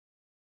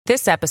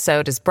This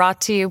episode is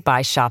brought to you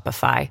by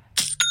Shopify.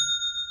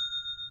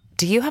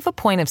 Do you have a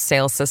point of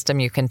sale system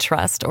you can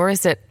trust, or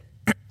is it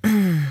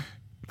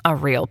a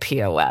real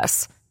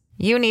POS?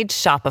 You need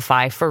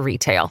Shopify for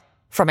retail.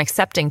 From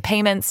accepting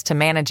payments to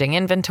managing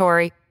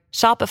inventory,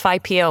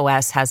 Shopify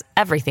POS has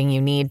everything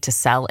you need to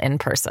sell in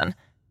person.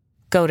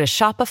 Go to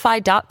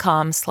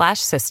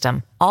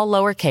shopify.com/system, all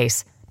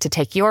lowercase, to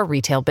take your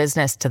retail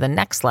business to the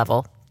next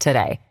level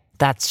today.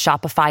 That's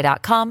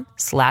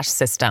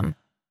shopify.com/system.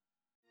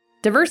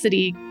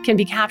 Diversity can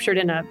be captured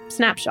in a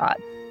snapshot,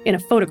 in a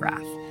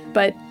photograph,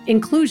 but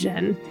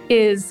inclusion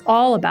is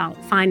all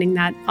about finding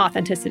that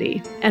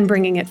authenticity and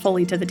bringing it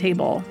fully to the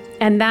table.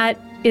 And that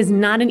is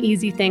not an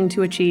easy thing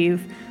to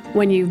achieve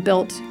when you've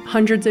built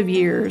hundreds of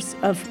years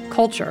of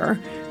culture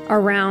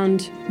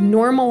around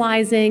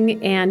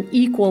normalizing and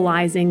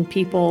equalizing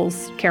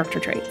people's character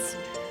traits.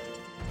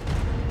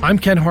 I'm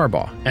Ken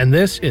Harbaugh, and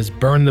this is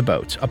Burn the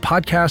Boats, a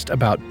podcast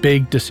about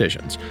big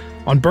decisions.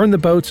 On Burn the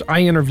Boats,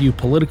 I interview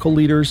political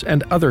leaders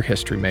and other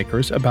history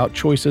makers about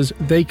choices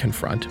they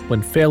confront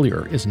when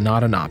failure is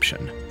not an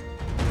option.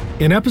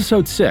 In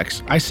episode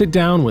 6, I sit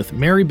down with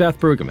Mary Beth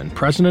Brueggemann,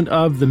 president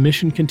of The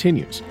Mission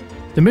Continues.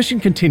 The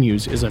Mission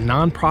Continues is a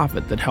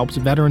nonprofit that helps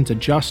veterans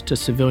adjust to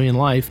civilian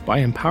life by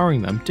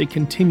empowering them to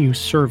continue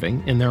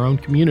serving in their own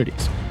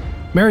communities.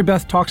 Mary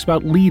Beth talks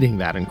about leading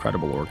that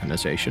incredible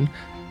organization,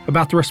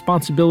 about the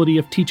responsibility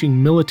of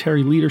teaching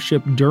military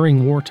leadership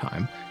during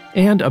wartime,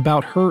 and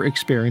about her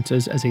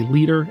experiences as a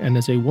leader and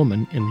as a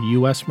woman in the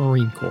U.S.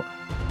 Marine Corps.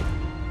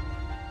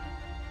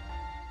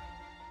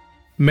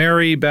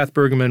 Mary Beth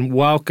Brueggemann,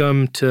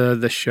 welcome to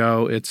the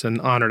show. It's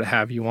an honor to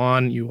have you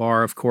on. You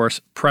are, of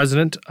course,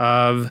 president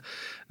of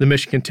The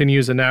Mission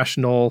Continues, a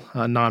national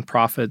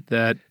nonprofit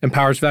that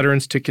empowers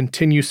veterans to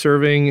continue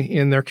serving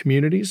in their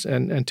communities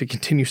and to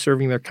continue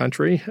serving their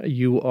country.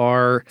 You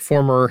are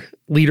former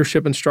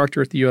leadership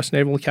instructor at the U.S.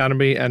 Naval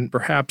Academy, and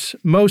perhaps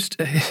most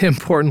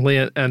importantly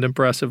and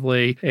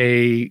impressively,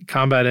 a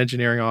combat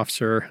engineering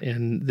officer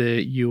in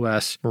the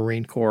U.S.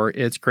 Marine Corps.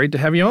 It's great to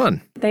have you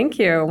on. Thank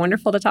you.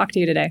 Wonderful to talk to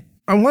you today.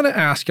 I want to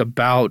ask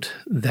about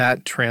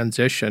that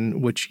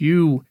transition, which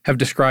you have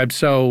described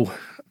so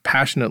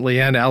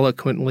passionately and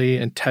eloquently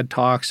in TED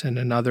Talks and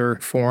in other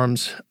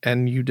forums.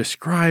 And you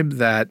describe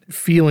that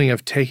feeling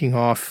of taking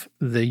off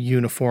the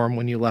uniform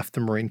when you left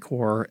the Marine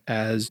Corps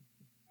as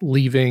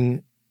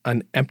leaving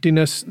an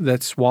emptiness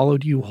that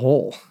swallowed you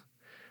whole.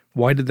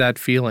 Why did that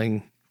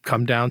feeling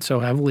come down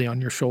so heavily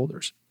on your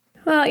shoulders?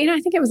 Well,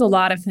 I think it was a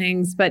lot of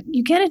things, but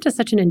you get into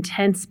such an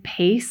intense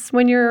pace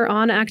when you're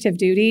on active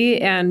duty.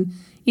 And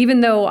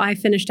even though I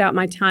finished out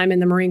my time in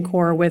the Marine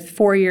Corps with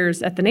 4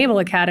 years at the Naval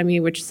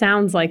Academy, which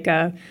sounds like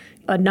a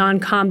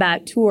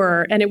non-combat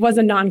tour, and it was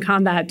a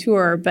non-combat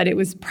tour, but it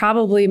was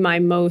probably my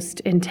most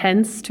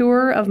intense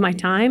tour of my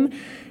time.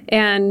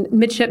 And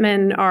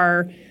midshipmen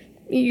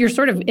you're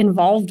sort of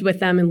involved with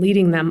them and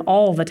leading them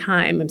all the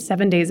time,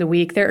 7 days a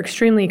week. They're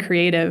extremely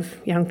creative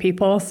young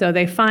people, so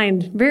they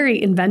find very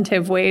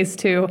inventive ways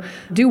to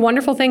do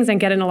wonderful things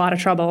and get in a lot of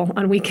trouble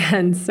on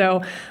weekends.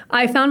 So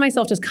I found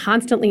myself just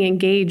constantly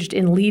engaged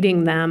in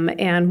leading them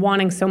and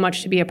wanting so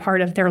much to be a part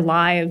of their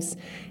lives.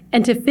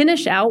 And to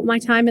finish out my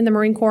time in the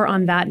Marine Corps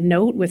on that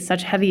note with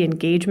such heavy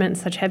engagement,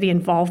 such heavy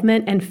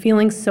involvement, and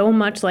feeling so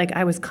much like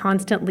I was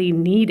constantly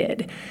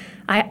needed.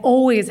 I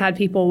always had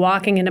people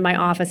walking into my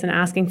office and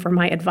asking for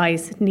my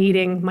advice,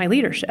 needing my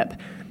leadership.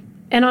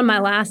 And on my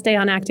last day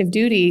on active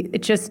duty,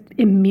 it just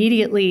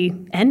immediately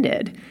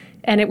ended.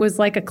 And it was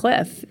like a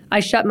cliff. I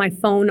shut my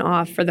phone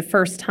off for the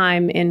first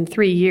time in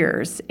 3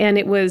 years. And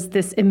it was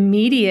this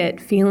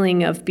immediate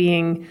feeling of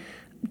being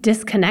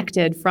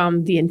disconnected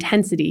from the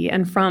intensity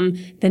and from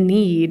the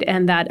need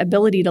and that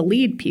ability to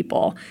lead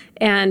people.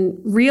 And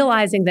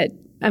realizing that,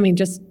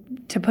 just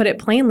to put it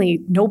plainly,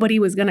 nobody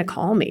was going to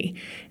call me.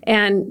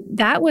 And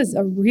that was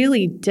a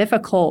really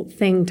difficult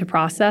thing to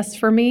process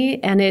for me.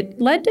 And it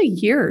led to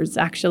years,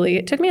 actually.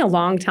 It took me a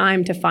long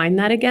time to find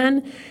that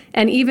again.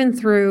 And even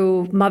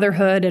through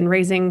motherhood and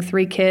raising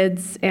 3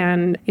 kids.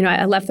 And,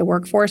 I left the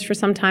workforce for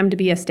some time to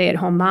be a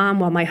stay-at-home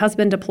mom while my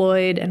husband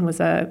deployed and was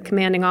a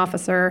commanding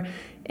officer.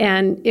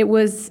 And it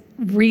was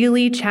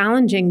really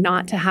challenging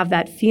not to have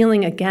that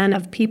feeling again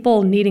of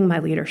people needing my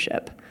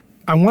leadership.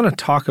 I want to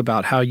talk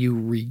about how you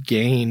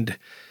regained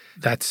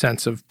that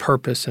sense of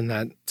purpose and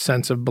that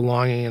sense of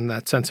belonging and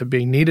that sense of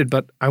being needed.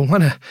 But I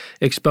want to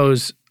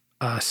expose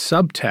a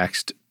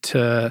subtext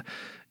to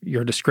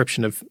your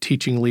description of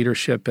teaching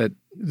leadership at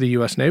the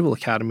U.S. Naval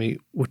Academy,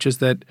 which is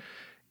that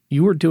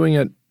you were doing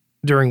it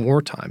during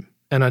wartime.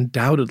 And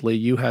undoubtedly,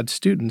 you had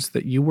students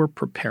that you were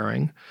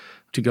preparing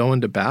to go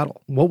into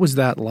battle. What was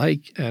that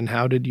like, and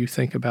how did you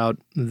think about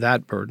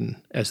that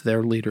burden as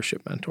their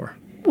leadership mentor?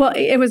 Well,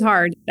 it was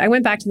hard. I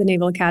went back to the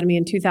Naval Academy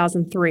in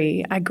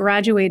 2003. I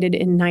graduated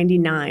in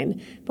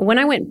 99. But when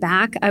I went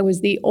back, I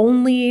was the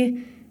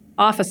only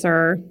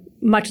officer,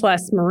 much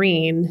less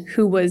Marine,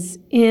 who was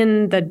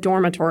in the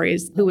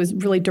dormitories, who was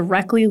really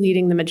directly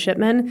leading the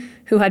midshipmen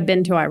who had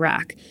been to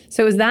Iraq.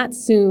 So it was that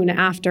soon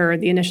after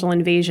the initial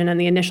invasion and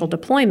the initial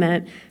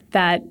deployment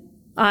that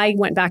I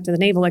went back to the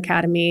Naval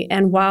Academy.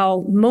 And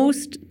while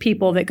most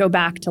people that go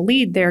back to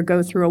lead there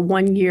go through a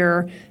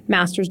 1-year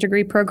master's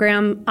degree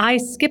program, I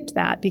skipped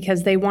that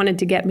because they wanted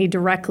to get me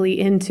directly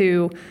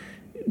into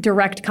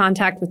direct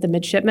contact with the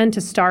midshipmen to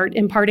start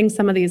imparting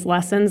some of these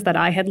lessons that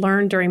I had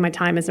learned during my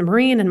time as a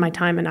Marine and my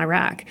time in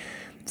Iraq.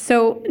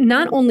 So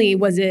not only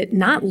was it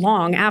not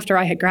long after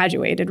I had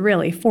graduated,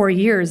 really 4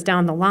 years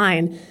down the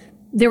line,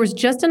 there was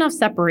just enough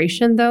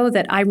separation, though,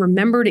 that I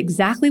remembered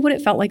exactly what it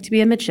felt like to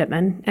be a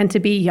midshipman and to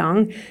be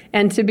young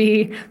and to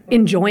be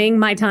enjoying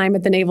my time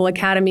at the Naval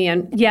Academy.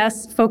 And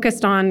yes,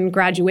 focused on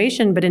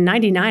graduation, but in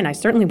 99, I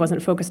certainly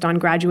wasn't focused on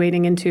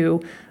graduating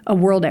into a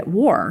world at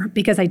war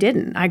because I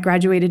didn't. I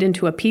graduated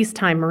into a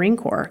peacetime Marine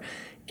Corps.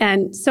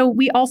 And so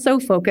we also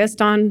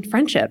focused on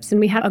friendships and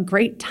we had a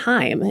great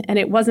time. And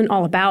it wasn't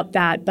all about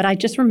that, but I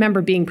just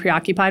remember being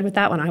preoccupied with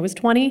that when I was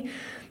 20.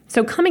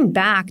 So coming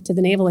back to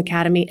the Naval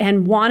Academy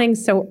and wanting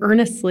so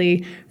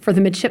earnestly for the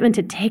midshipmen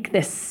to take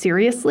this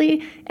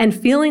seriously and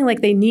feeling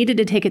like they needed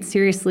to take it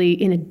seriously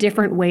in a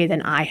different way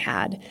than I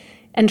had.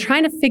 And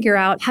trying to figure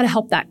out how to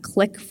help that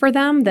click for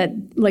them that,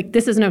 like,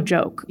 this is no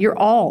joke. You're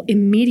all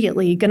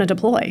immediately going to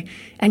deploy.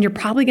 And you're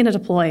probably going to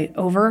deploy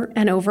over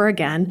and over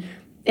again.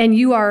 And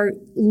you are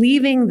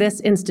leaving this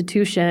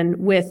institution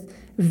with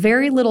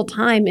very little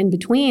time in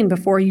between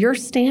before you're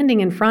standing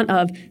in front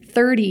of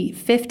 30,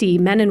 50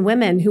 men and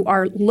women who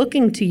are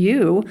looking to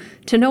you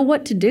to know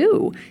what to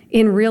do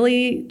in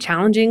really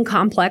challenging,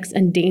 complex,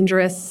 and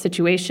dangerous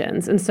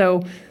situations. And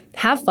so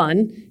have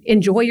fun,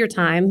 enjoy your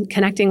time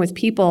connecting with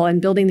people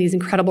and building these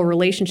incredible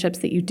relationships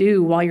that you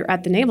do while you're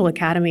at the Naval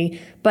Academy.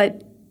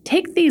 But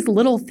take these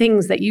little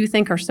things that you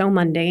think are so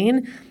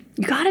mundane.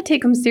 You got to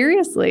take them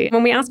seriously.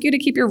 When we ask you to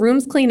keep your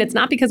rooms clean, it's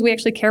not because we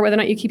actually care whether or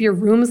not you keep your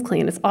rooms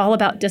clean. It's all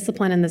about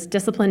discipline, and this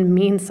discipline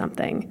means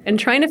something. And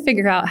trying to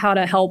figure out how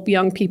to help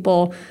young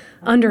people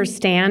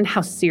understand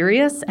how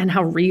serious and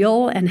how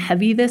real and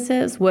heavy this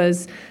is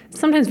was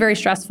sometimes very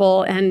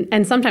stressful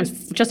and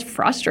sometimes just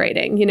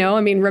frustrating. You know,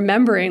 I mean,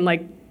 remembering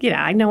like,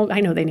 yeah, I know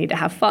they need to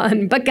have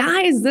fun, but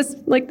guys, this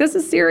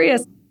is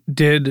serious.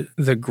 Did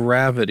the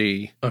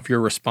gravity of your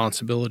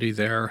responsibility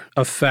there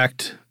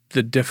affect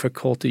the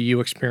difficulty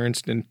you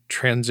experienced in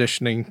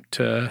transitioning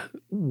to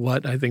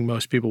what I think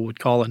most people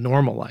would call a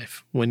normal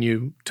life when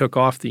you took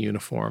off the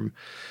uniform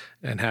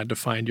and had to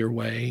find your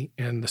way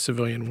in the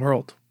civilian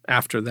world?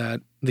 After that,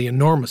 the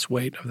enormous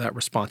weight of that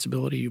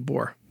responsibility you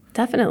bore.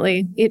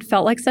 Definitely. It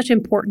felt like such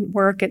important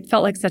work. It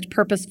felt like such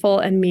purposeful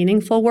and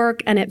meaningful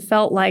work. And it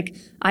felt like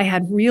I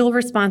had real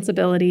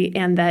responsibility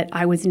and that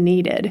I was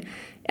needed.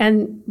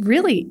 And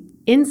really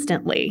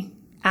instantly,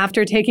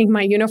 after taking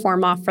my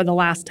uniform off for the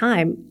last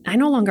time, I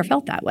no longer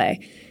felt that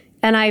way.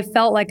 And I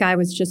felt like I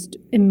was just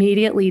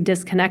immediately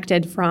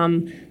disconnected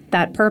from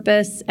that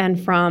purpose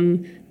and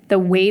from the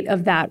weight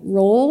of that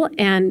role.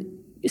 And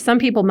some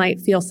people might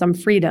feel some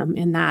freedom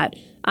in that.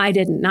 I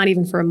didn't, not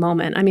even for a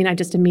moment. I mean, I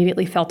just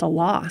immediately felt a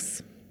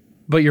loss.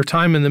 But your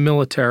time in the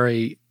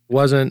military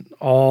wasn't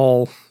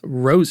all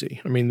rosy.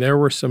 I mean, there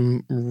were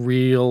some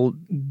real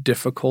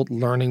difficult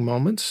learning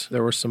moments.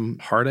 There was some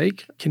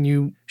heartache. Can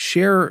you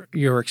share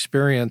your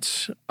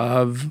experience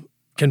of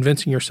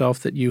convincing yourself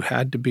that you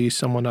had to be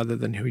someone other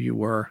than who you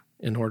were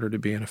in order to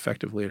be an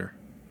effective leader?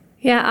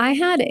 Yeah, I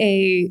had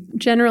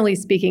generally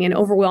speaking, an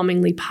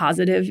overwhelmingly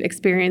positive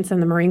experience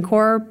in the Marine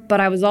Corps,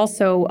 but I was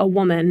also a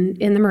woman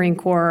in the Marine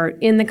Corps,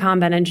 in the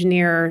combat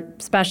engineer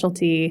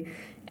specialty,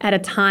 at a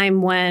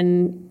time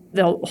when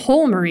the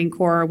whole Marine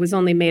Corps is still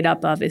only made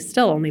up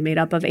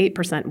of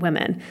 8%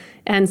 women.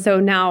 And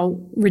so now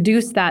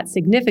reduce that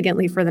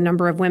significantly for the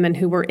number of women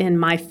who were in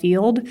my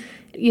field.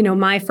 You know,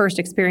 my first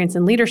experience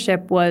in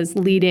leadership was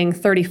leading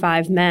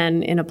 35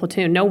 men in a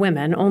platoon, no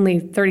women,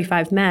 only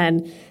 35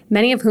 men,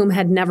 many of whom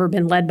had never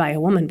been led by a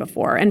woman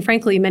before. And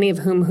frankly, many of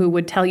whom who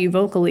would tell you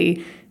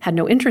vocally had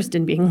no interest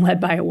in being led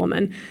by a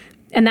woman.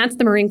 And that's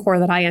the Marine Corps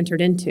that I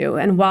entered into.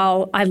 And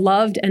while I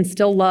loved and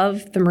still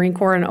love the Marine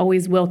Corps and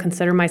always will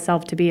consider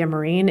myself to be a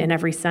Marine in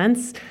every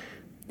sense,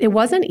 it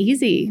wasn't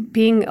easy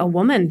being a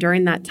woman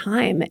during that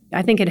time.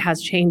 I think it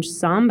has changed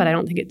some, but I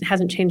don't think it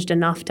hasn't changed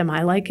enough to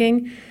my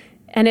liking.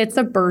 And it's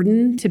a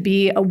burden to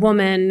be a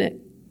woman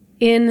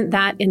in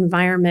that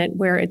environment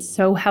where it's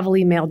so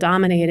heavily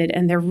male-dominated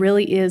and there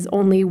really is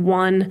only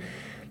one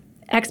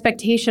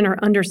expectation or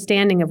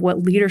understanding of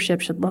what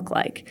leadership should look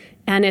like.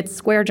 And it's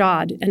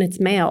square-jawed, and it's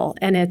male,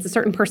 and it's a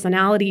certain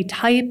personality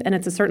type, and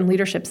it's a certain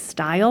leadership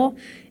style.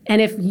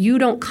 And if you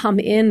don't come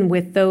in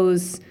with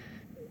those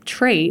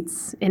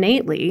traits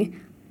innately,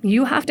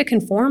 you have to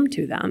conform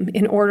to them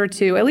in order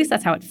to, at least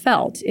that's how it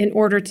felt, in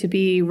order to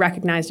be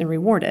recognized and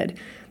rewarded.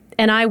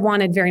 And I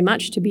wanted very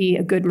much to be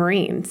a good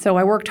Marine. So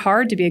I worked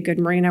hard to be a good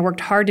Marine. I worked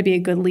hard to be a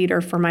good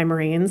leader for my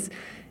Marines.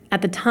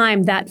 At the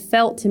time, that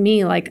felt to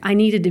me like I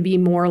needed to be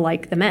more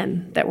like the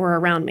men that were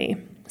around me.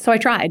 So I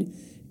tried.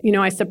 You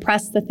know, I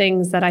suppressed the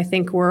things that I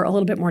think were a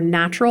little bit more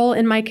natural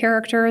in my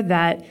character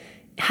that,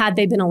 had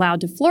they been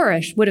allowed to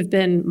flourish, would have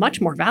been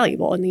much more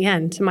valuable in the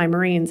end to my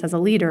Marines as a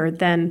leader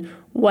than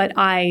what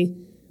I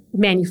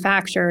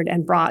manufactured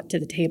and brought to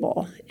the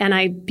table. And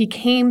I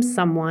became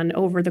someone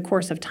over the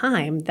course of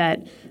time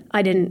that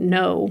I didn't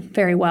know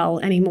very well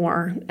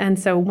anymore. And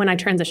so when I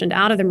transitioned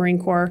out of the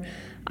Marine Corps,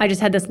 I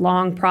just had this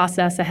long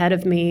process ahead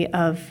of me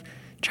of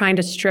trying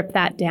to strip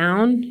that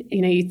down.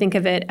 You think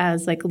of it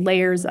as like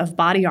layers of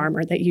body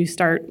armor that you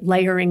start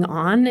layering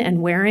on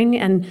and wearing.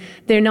 And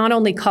they not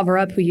only cover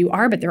up who you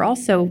are, but they're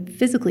also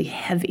physically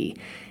heavy.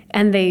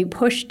 And they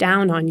push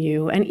down on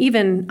you. And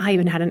I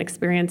even had an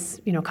experience,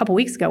 a couple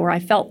weeks ago where I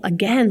felt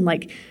again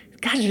like,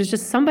 gosh, there's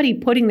just somebody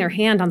putting their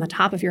hand on the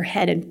top of your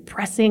head and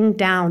pressing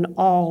down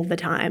all the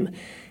time.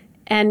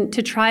 And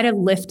to try to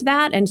lift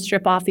that and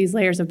strip off these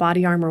layers of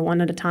body armor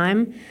one at a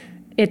time,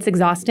 it's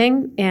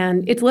exhausting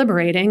and it's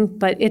liberating,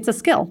 but it's a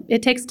skill.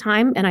 It takes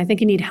time, and I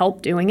think you need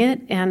help doing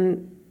it.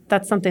 And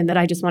that's something that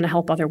I just want to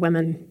help other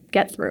women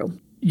get through.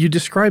 You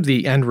describe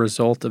the end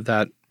result of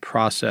that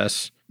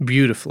process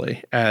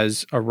beautifully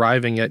as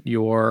arriving at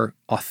your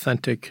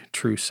authentic,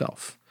 true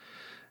self.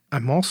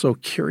 I'm also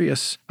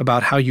curious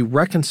about how you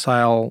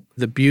reconcile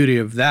the beauty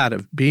of that,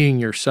 of being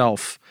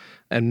yourself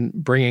and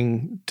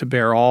bringing to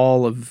bear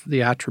all of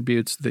the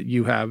attributes that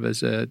you have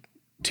as a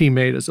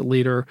teammate, as a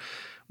leader,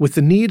 with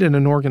the need in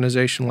an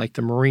organization like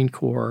the Marine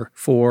Corps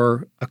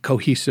for a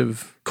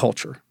cohesive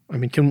culture. I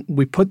mean, can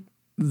we put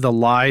the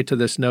lie to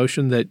this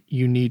notion that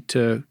you need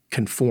to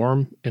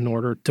conform in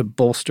order to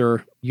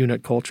bolster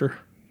unit culture?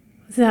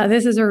 So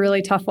this is a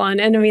really tough one.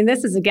 And I mean,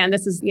 this is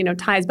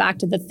ties back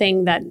to the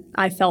thing that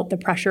I felt the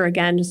pressure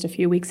again just a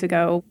few weeks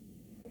ago.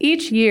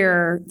 Each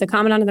year, the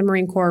Commandant of the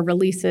Marine Corps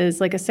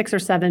releases like a 6 or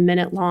 7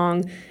 minute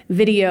long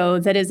video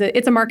that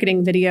it's a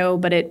marketing video,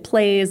 but it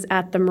plays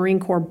at the Marine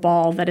Corps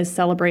Ball that is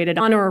celebrated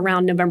on or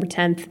around November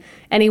 10th,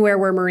 anywhere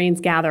where Marines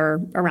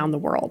gather around the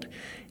world.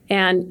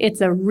 And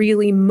it's a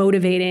really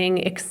motivating,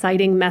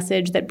 exciting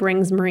message that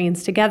brings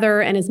Marines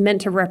together and is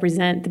meant to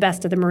represent the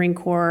best of the Marine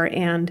Corps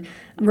and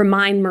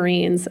remind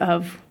Marines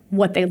of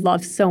what they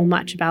love so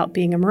much about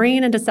being a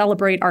Marine and to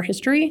celebrate our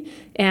history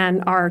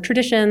and our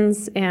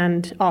traditions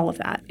and all of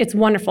that. It's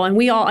wonderful. And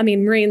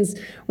Marines,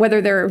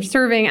 whether they're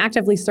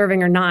actively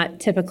serving or not,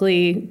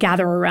 typically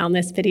gather around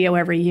this video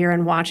every year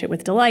and watch it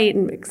with delight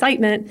and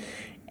excitement.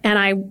 And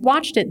I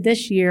watched it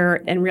this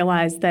year and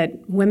realized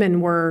that women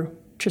were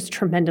just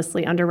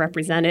tremendously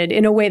underrepresented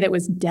in a way that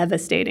was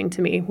devastating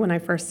to me when I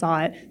first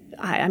saw it.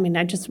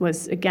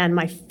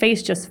 My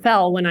face just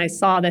fell when I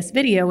saw this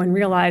video and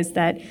realized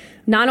that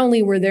not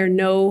only were there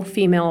no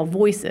female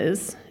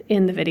voices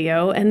in the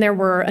video, and there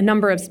were a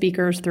number of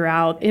speakers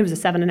throughout. It was a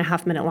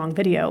 7.5 minute long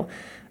video.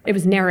 It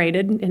was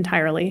narrated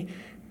entirely,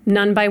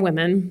 none by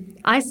women.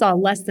 I saw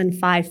less than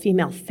 5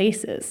 female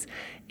faces.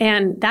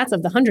 And that's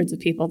of the hundreds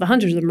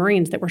of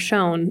Marines that were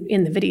shown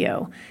in the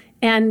video.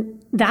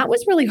 And that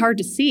was really hard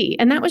to see.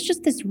 And that was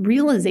just this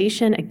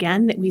realization,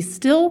 again, that we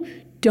still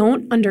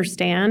don't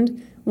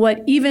understand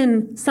what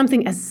even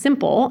something as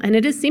simple, and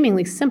it is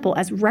seemingly simple,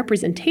 as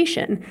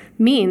representation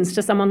means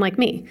to someone like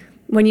me.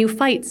 When you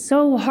fight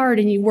so hard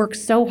and you work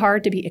so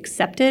hard to be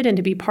accepted and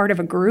to be part of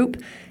a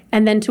group,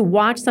 and then to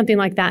watch something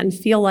like that and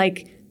feel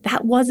like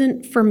that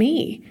wasn't for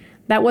me,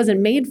 that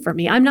wasn't made for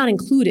me. I'm not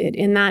included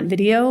in that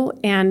video,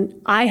 and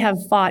I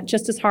have fought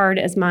just as hard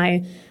as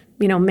my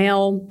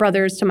male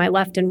brothers to my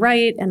left and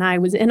right, and I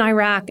was in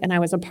Iraq, and I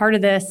was a part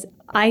of this.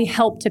 I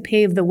helped to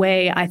pave the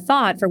way, I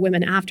thought, for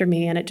women after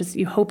me, and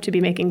you hope to be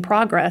making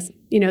progress.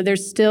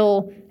 There's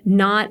still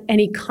not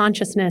any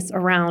consciousness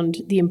around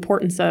the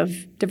importance of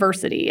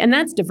diversity, and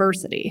that's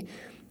diversity.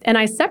 And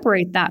I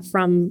separate that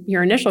from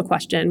your initial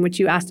question, which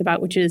you asked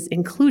about, which is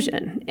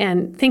inclusion,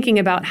 and thinking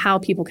about how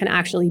people can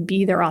actually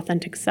be their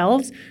authentic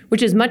selves,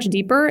 which is much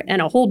deeper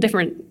and a whole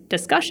different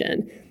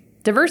discussion.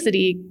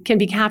 Diversity can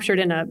be captured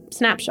in a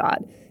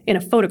snapshot, in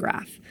a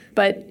photograph.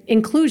 But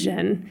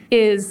inclusion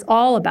is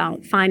all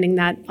about finding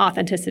that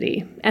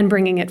authenticity and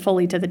bringing it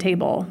fully to the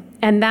table.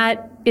 And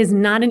that is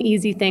not an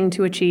easy thing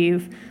to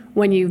achieve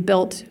when you've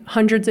built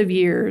hundreds of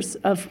years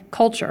of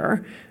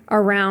culture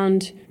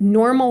around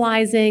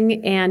normalizing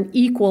and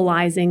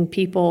equalizing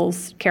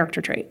people's character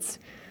traits.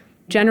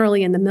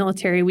 Generally in the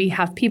military, we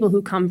have people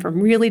who come from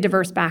really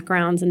diverse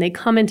backgrounds, and they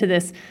come into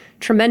this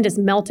tremendous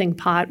melting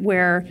pot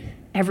where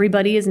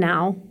everybody is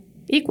now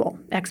equal.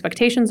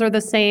 Expectations are the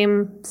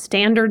same.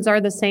 Standards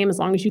are the same as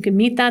long as you can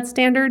meet that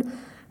standard.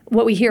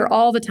 What we hear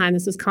all the time,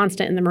 this is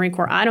constant in the Marine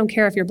Corps, I don't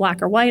care if you're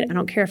black or white. I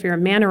don't care if you're a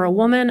man or a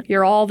woman.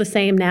 You're all the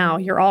same now.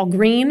 You're all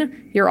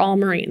green. You're all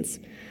Marines.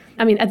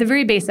 I mean, at the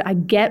very basic, I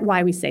get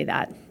why we say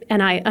that.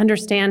 And I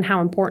understand how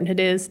important it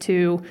is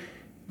to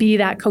be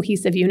that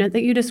cohesive unit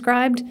that you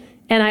described.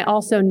 And I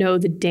also know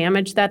the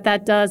damage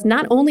that does,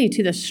 not only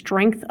to the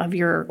strength of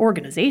your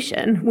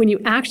organization, when you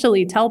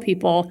actually tell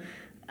people,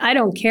 I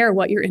don't care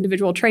what your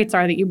individual traits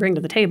are that you bring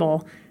to the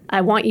table.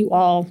 I want you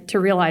all to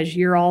realize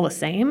you're all the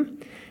same.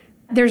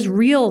 There's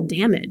real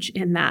damage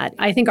in that.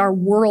 I think our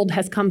world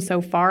has come so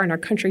far and our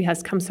country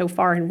has come so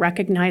far in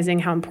recognizing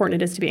how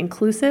important it is to be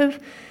inclusive.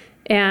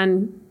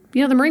 And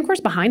the Marine Corps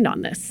is behind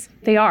on this.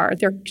 They are.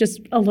 They're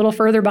just a little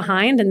further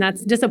behind, and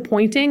that's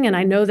disappointing. And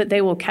I know that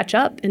they will catch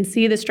up and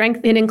see the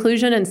strength in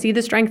inclusion and see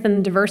the strength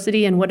in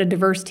diversity and what a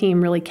diverse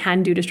team really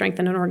can do to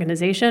strengthen an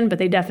organization, but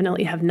they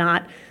definitely have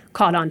not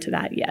caught on to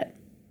that yet.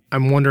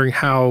 I'm wondering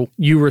how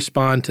you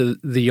respond to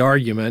the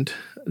argument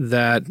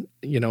that,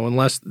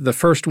 unless the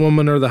first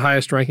woman or the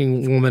highest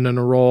ranking woman in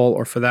a role,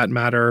 or for that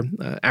matter,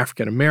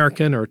 African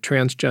American or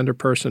transgender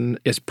person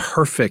is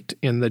perfect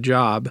in the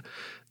job,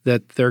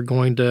 that they're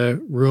going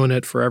to ruin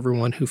it for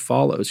everyone who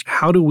follows.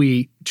 How do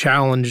we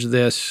challenge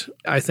this,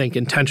 I think,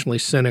 intentionally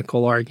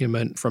cynical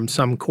argument from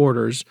some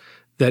quarters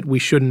that we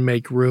shouldn't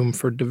make room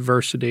for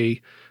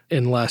diversity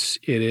unless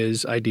it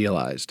is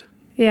idealized?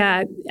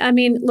 Yeah. I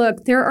mean,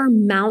 look, there are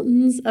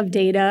mountains of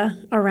data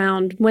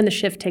around when the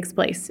shift takes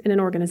place in an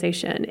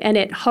organization, and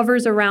it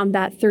hovers around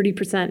that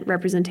 30%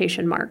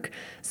 representation mark.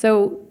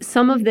 So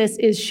some of this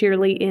is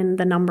sheerly in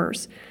the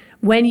numbers.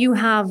 When you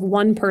have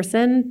one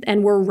person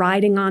and we're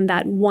riding on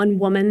that one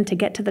woman to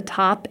get to the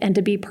top and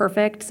to be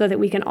perfect so that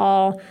we can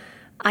all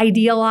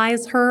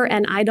idealize her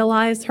and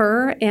idolize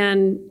her,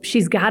 and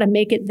she's got to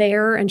make it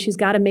there, and she's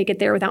got to make it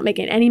there without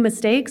making any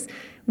mistakes,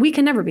 we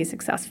can never be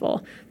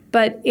successful.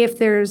 But if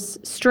there's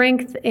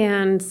strength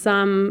and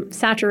some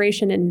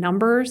saturation in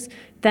numbers,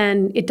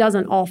 then it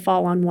doesn't all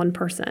fall on one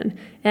person.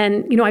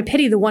 And, I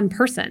pity the one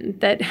person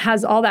that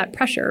has all that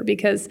pressure,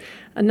 because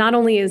not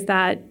only is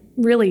that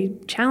really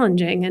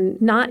challenging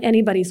and not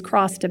anybody's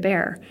cross to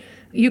bear.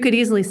 You could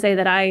easily say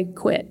that I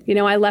quit.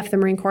 I left the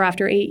Marine Corps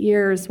after 8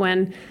 years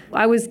when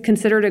I was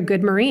considered a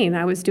good Marine.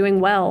 I was doing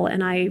well,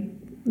 and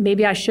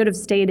maybe I should have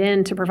stayed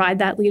in to provide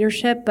that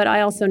leadership, but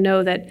I also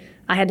know that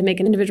I had to make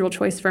an individual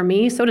choice for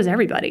me. So does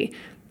everybody.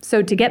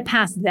 So to get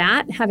past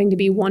that, having to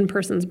be one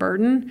person's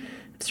burden,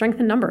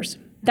 strengthen numbers.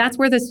 That's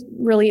where this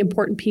really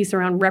important piece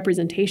around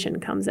representation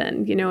comes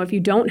in. If you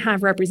don't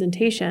have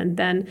representation,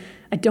 then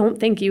I don't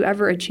think you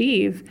ever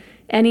achieve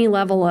any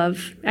level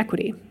of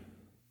equity.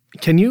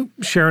 Can you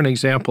share an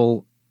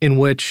example in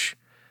which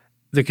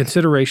the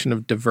consideration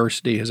of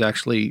diversity has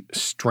actually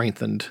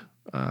strengthened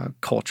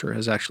culture,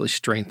 has actually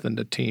strengthened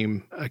a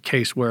team, a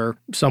case where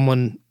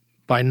someone,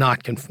 by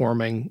not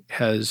conforming,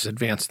 has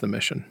advanced the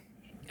mission?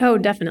 Oh,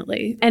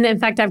 definitely. And in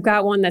fact, I've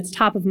got one that's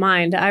top of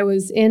mind. I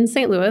was in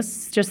St.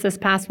 Louis just this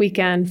past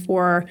weekend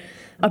for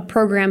a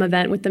program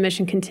event with the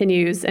Mission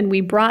Continues, and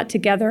we brought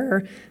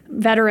together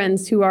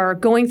veterans who are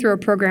going through a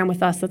program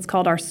with us that's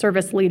called our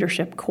Service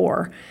Leadership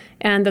Corps.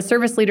 And the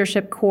Service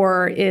Leadership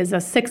Corps is a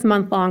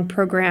 6-month-long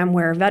program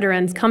where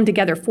veterans come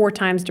together 4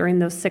 times during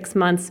those 6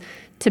 months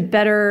to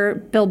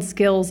better build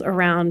skills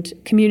around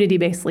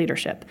community-based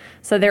leadership.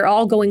 So they're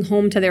all going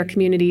home to their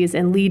communities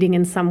and leading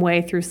in some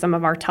way through some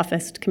of our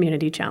toughest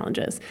community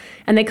challenges.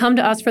 And they come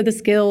to us for the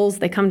skills,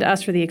 they come to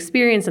us for the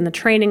experience and the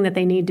training that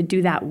they need to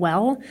do that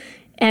well.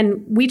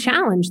 And we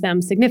challenge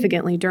them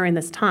significantly during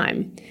this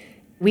time.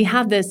 We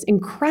have this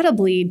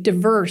incredibly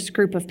diverse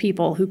group of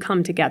people who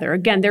come together.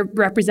 Again, they're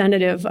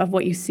representative of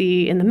what you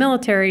see in the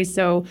military.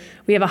 So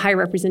we have a high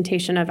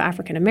representation of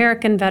African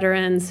American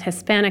veterans,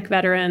 Hispanic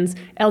veterans,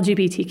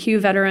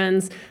 LGBTQ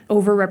veterans,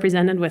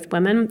 overrepresented with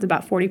women,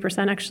 about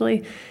 40%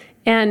 actually.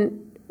 And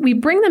we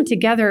bring them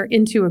together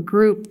into a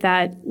group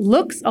that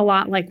looks a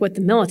lot like what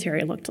the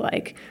military looked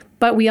like,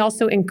 but we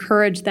also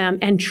encourage them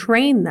and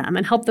train them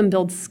and help them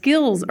build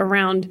skills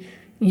around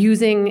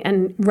using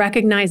and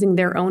recognizing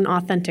their own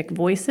authentic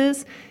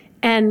voices.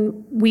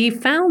 And we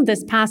found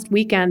this past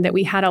weekend that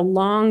we had a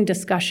long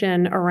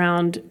discussion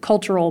around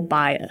cultural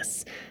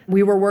bias.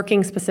 We were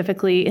working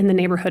specifically in the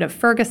neighborhood of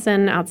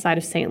Ferguson outside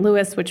of St.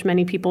 Louis, which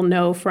many people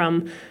know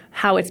from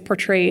how it's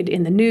portrayed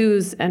in the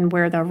news and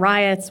where the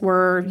riots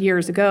were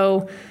years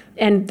ago,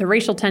 and the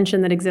racial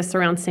tension that exists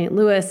around St.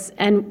 Louis.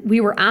 And we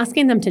were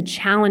asking them to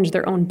challenge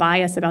their own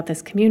bias about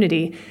this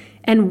community,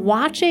 and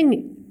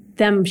watching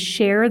them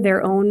share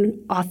their own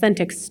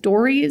authentic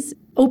stories,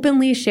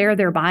 openly share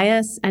their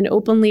bias, and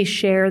openly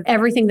share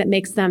everything that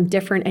makes them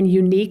different and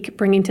unique,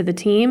 bringing to the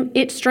team,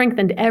 it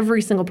strengthened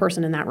every single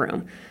person in that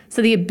room.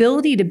 So the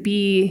ability to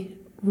be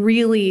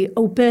really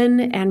open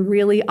and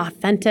really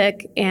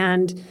authentic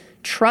and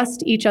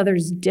trust each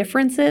other's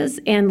differences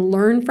and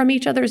learn from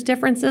each other's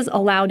differences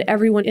allowed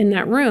everyone in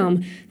that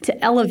room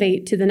to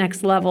elevate to the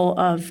next level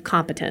of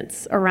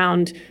competence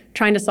around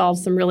trying to solve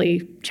some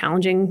really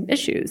challenging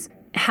issues.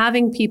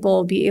 Having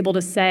people be able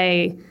to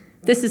say,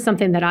 this is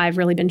something that I've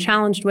really been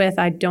challenged with.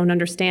 I don't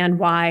understand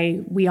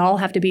why we all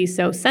have to be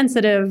so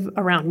sensitive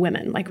around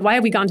women. Like, why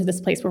have we gone to this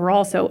place where we're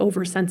all so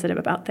oversensitive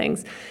about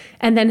things?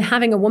 And then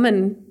having a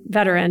woman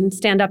veteran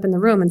stand up in the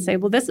room and say,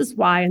 well, this is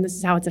why, and this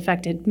is how it's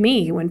affected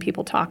me when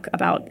people talk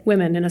about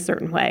women in a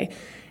certain way.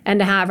 And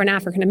to have an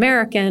African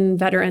American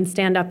veteran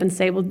stand up and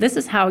say, well, this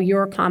is how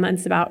your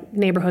comments about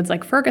neighborhoods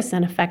like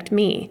Ferguson affect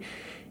me.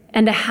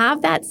 And to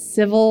have that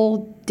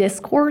civil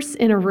discourse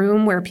in a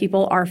room where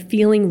people are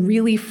feeling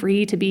really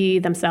free to be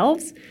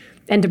themselves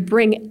and to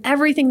bring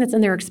everything that's in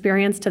their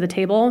experience to the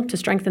table to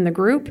strengthen the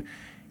group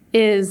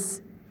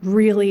is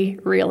really,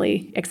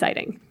 really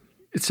exciting.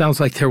 It sounds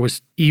like there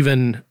was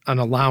even an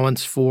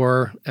allowance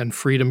for and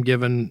freedom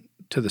given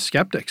to the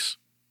skeptics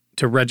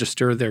to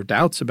register their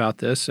doubts about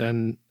this,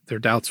 and their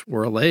doubts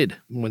were allayed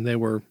when they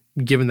were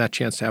given that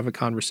chance to have a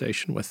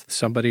conversation with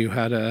somebody who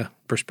had a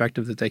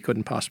perspective that they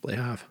couldn't possibly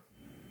have.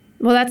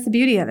 Well, that's the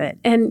beauty of it.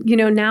 And,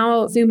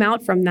 now zoom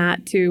out from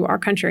that to our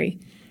country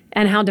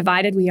and how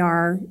divided we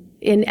are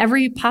in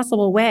every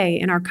possible way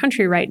in our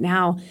country right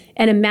now.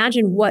 And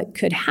imagine what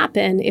could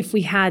happen if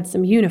we had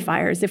some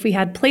unifiers, if we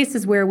had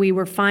places where we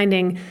were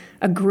finding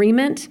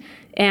agreement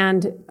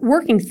and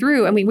working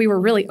through. I mean, we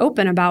were really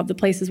open about the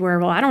places where,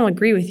 well, I don't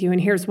agree with you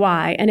and here's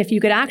why. And if you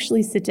could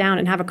actually sit down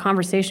and have a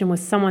conversation with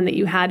someone that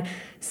you had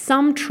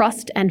some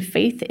trust and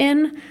faith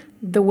in,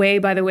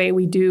 by the way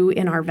we do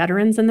in our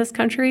veterans in this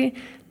country,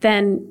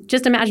 then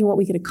just imagine what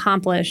we could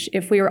accomplish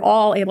if we were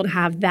all able to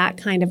have that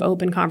kind of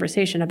open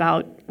conversation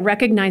about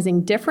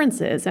recognizing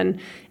differences and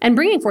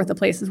bringing forth the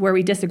places where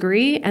we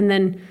disagree. And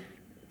then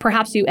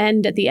perhaps you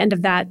end at the end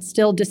of that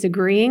still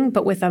disagreeing,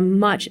 but with a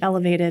much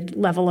elevated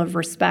level of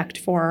respect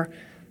for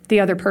the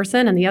other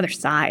person and the other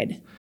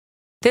side.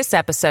 This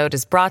episode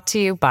is brought to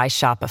you by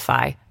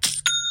Shopify.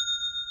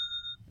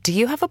 Do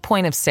you have a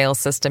point of sale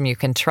system you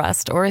can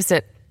trust, or is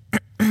it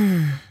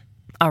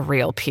a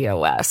real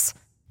POS?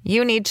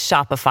 You need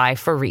Shopify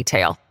for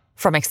retail.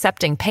 From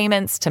accepting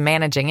payments to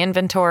managing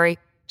inventory,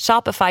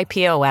 Shopify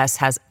POS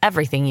has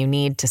everything you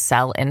need to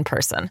sell in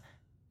person.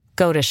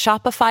 Go to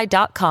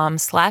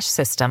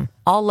shopify.com/system,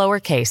 all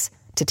lowercase,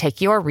 to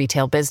take your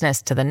retail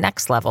business to the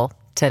next level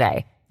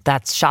today.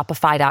 That's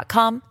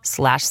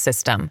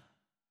shopify.com/system.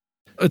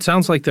 It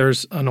sounds like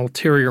there's an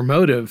ulterior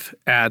motive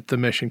at The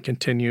Mission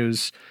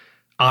Continues.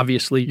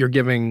 Obviously, you're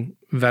giving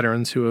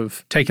veterans who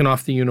have taken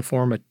off the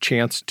uniform a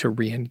chance to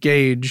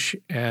re-engage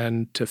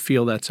and to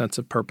feel that sense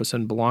of purpose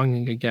and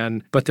belonging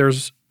again. But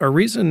there's a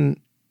reason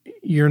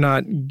you're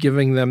not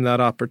giving them that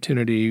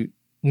opportunity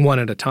one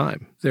at a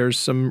time. There's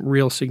some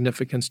real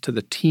significance to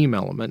the team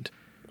element.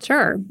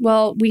 Sure.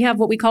 Well, we have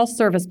what we call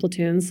service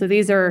platoons. So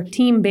these are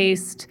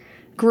team-based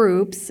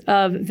groups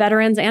of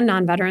veterans and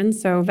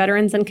non-veterans, so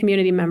veterans and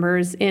community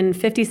members in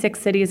 56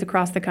 cities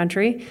across the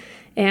country.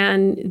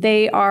 And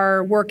they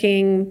are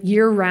working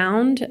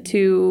year-round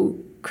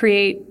to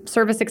create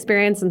service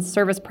experience and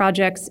service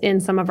projects in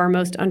some of our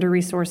most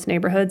under-resourced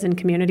neighborhoods and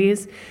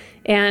communities.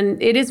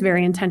 And it is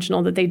very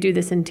intentional that they do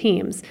this in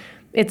teams.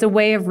 It's a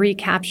way of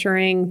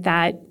recapturing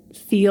that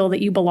feel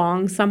that you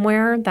belong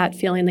somewhere, that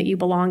feeling that you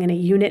belong in a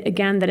unit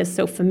again that is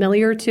so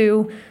familiar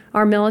to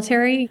our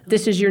military.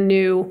 This is your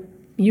new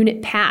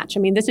unit patch.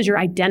 I mean, this is your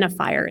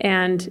identifier.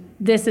 And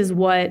this is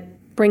what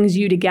brings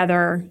you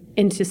together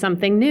into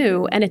something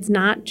new. And it's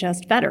not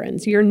just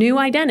veterans. Your new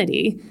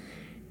identity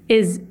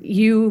is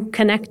you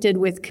connected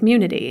with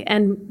community.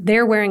 And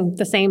they're wearing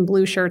the same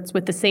blue shirts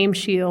with the same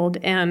shield.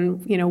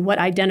 And, what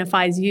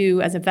identifies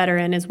you as a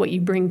veteran is what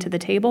you bring to the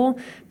table.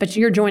 But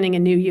you're joining a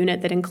new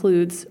unit that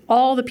includes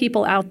all the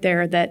people out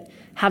there that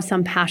have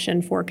some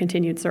passion for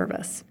continued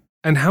service.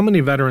 And how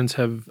many veterans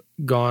have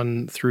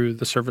gone through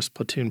the service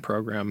platoon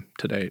program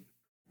to date?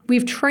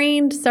 We've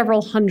trained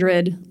several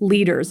hundred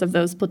leaders of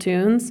those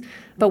platoons,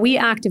 but we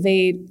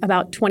activate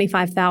about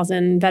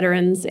 25,000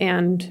 veterans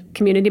and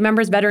community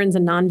members, veterans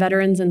and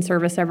non-veterans in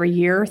service every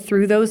year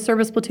through those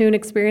service platoon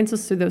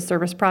experiences, through those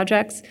service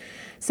projects.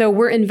 So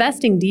we're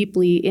investing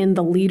deeply in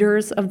the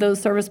leaders of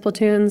those service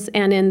platoons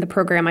and in the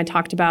program I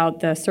talked about,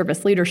 the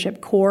Service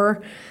Leadership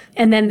Corps.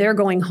 And then they're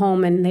going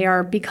home and they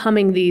are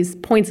becoming these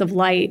points of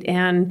light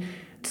and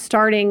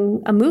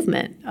starting a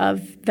movement of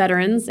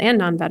veterans and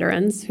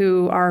non-veterans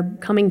who are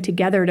coming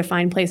together to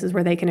find places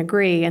where they can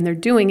agree. And they're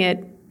doing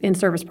it in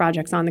service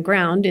projects on the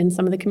ground in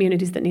some of the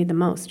communities that need them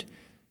most.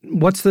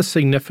 What's the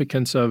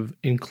significance of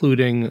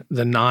including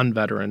the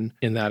non-veteran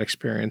in that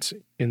experience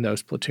in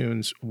those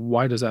platoons?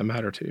 Why does that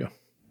matter to you?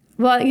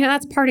 Well,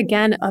 that's part,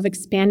 again, of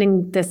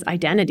expanding this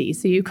identity.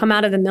 So you come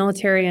out of the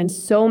military, and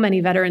so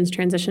many veterans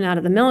transition out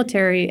of the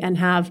military and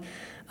have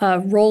a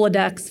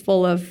Rolodex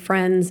full of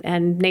friends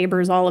and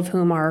neighbors, all of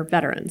whom are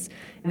veterans.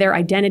 Their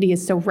identity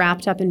is so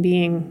wrapped up in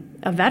being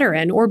a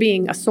veteran or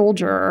being a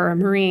soldier or a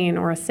Marine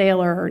or a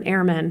sailor or an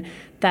airman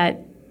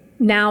that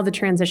now the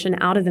transition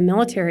out of the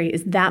military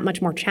is that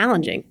much more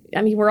challenging.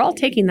 I mean, we're all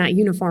taking that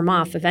uniform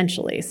off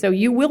eventually. So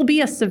you will be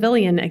a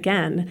civilian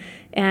again.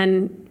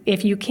 And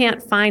if you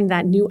can't find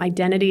that new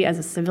identity as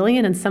a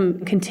civilian and some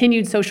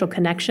continued social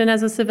connection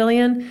as a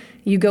civilian,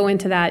 you go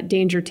into that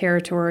danger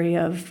territory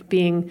of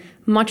being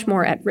much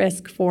more at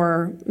risk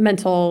for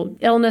mental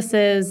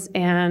illnesses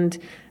and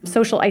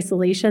social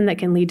isolation that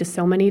can lead to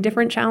so many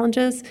different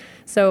challenges.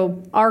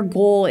 So our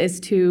goal is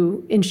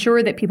to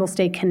ensure that people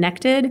stay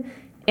connected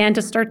and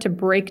to start to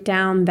break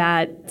down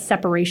that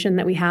separation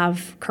that we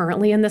have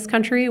currently in this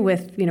country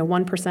with,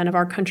 1% of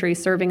our country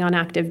serving on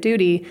active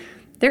duty.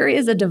 There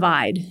is a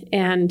divide.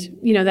 And,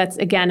 that's,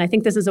 again, I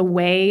think this is a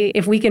way,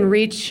 if we can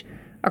reach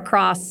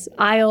across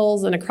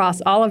aisles and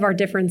across all of our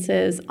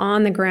differences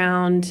on the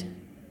ground,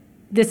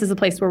 this is a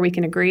place where we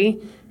can agree.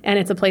 And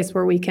it's a place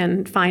where we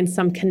can find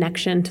some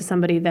connection to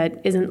somebody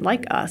that isn't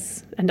like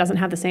us and doesn't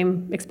have the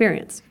same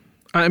experience.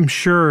 I'm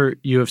sure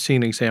you have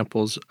seen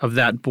examples of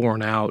that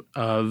borne out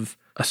of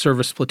a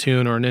service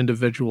platoon or an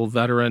individual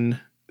veteran,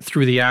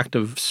 through the act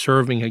of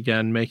serving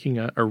again, making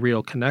a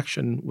real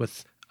connection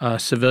with a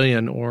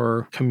civilian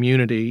or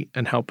community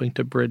and helping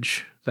to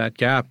bridge that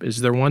gap.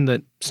 Is there one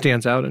that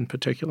stands out in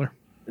particular?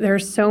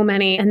 There's so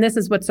many. And this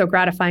is what's so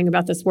gratifying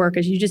about this work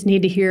is you just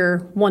need to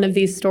hear one of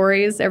these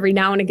stories every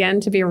now and again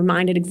to be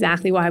reminded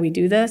exactly why we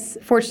do this.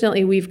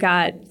 Fortunately, we've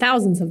got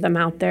thousands of them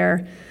out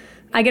there.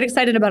 I get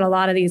excited about a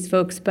lot of these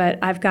folks, but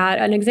I've got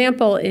an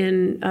example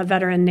in a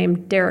veteran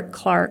named Derek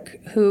Clark,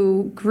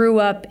 who grew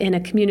up in a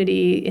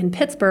community in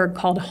Pittsburgh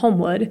called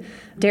Homewood.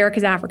 Derek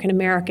is African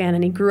American,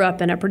 and he grew up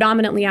in a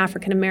predominantly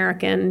African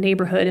American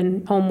neighborhood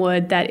in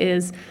Homewood that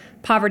is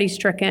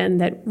poverty-stricken,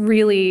 that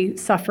really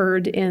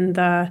suffered in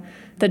the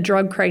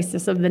drug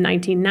crisis of the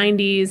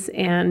 1990s.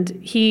 And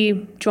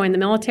he joined the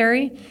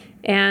military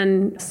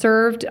and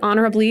served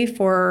honorably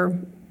for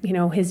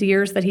his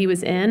years that he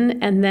was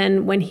in. And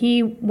then when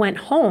he went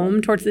home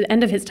towards the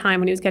end of his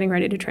time when he was getting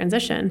ready to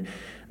transition,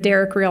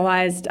 Derek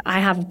realized, I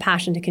have a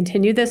passion to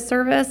continue this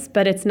service,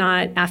 but it's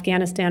not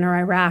Afghanistan or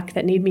Iraq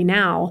that need me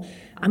now.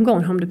 I'm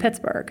going home to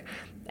Pittsburgh.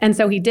 And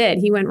so he did.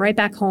 He went right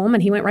back home,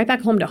 and he went right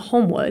back home to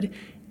Homewood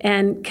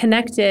and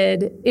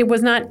connected. It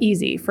was not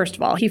easy, first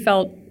of all. He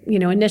felt,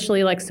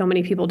 initially, like so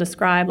many people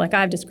describe, like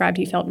I've described,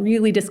 he felt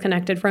really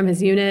disconnected from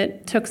his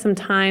unit. Took some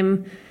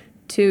time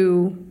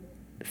to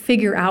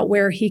figure out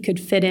where he could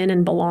fit in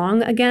and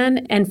belong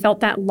again, and felt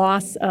that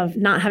loss of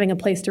not having a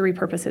place to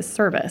repurpose his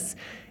service.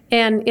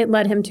 And it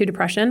led him to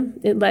depression.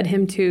 It led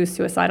him to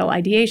suicidal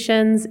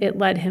ideations. It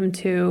led him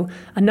to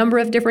a number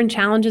of different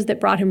challenges that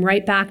brought him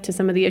right back to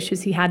some of the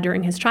issues he had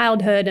during his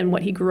childhood and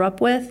what he grew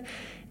up with.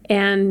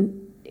 And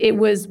it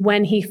was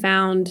when he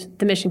found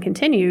The Mission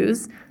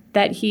Continues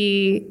that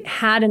he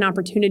had an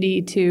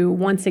opportunity to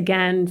once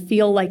again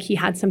feel like he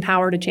had some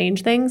power to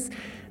change things.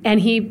 And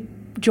he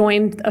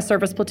joined a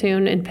service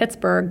platoon in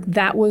Pittsburgh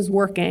that was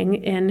working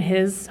in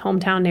his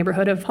hometown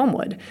neighborhood of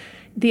Homewood.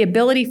 The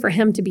ability for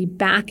him to be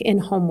back in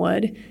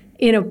Homewood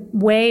in a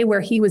way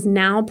where he was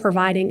now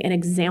providing an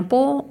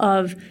example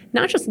of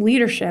not just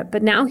leadership,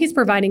 but now he's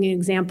providing an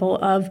example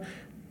of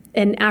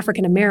an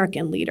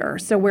African-American leader.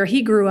 So where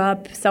he grew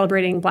up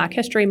celebrating Black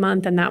History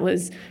Month, and that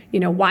was,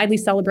 widely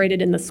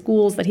celebrated in the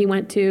schools that he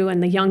went to,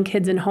 and the young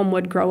kids in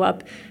Homewood grow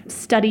up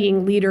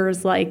studying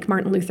leaders like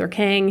Martin Luther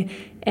King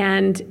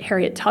and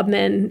Harriet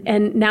Tubman.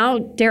 And now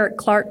Derek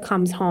Clark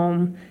comes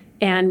home,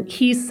 and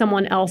he's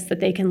someone else that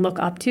they can look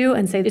up to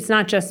and say, it's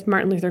not just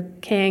Martin Luther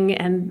King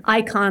and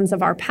icons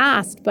of our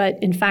past,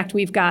 but in fact,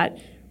 we've got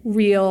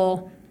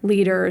real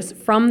leaders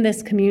from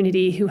this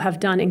community who have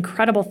done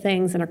incredible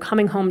things and are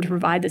coming home to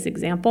provide this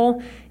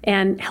example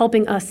and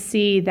helping us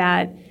see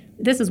that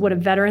this is what a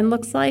veteran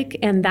looks like,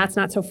 and that's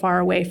not so far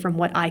away from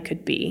what I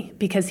could be,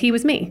 because he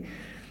was me.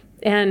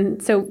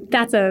 And so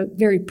that's a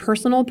very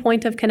personal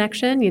point of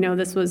connection.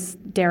 This was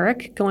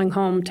Derek going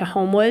home to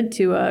Homewood,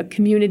 to a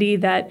community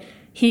that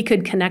he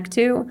could connect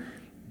to.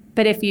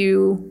 But if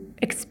you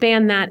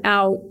expand that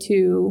out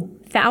to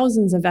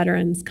thousands of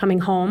veterans coming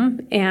home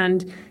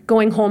and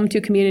going home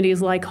to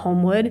communities like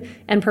Homewood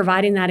and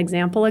providing that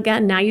example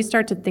again, now you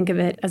start to think of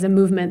it as a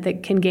movement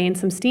that can gain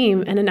some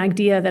steam and an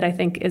idea that I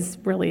think is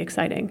really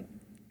exciting.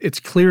 It's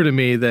clear to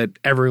me that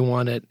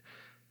everyone at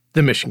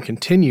The Mission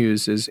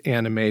Continues is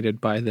animated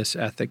by this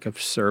ethic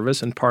of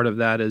service, and part of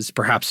that is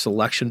perhaps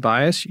selection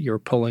bias. You're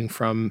pulling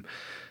from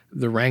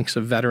the ranks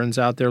of veterans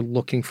out there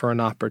looking for an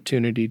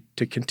opportunity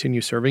to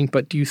continue serving.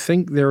 But do you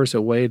think there is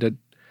a way to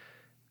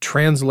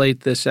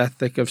translate this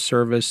ethic of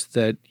service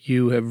that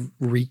you have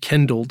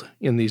rekindled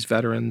in these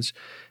veterans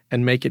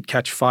and make it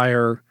catch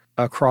fire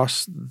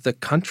across the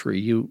country?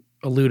 You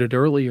alluded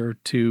earlier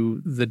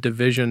to the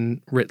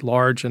division writ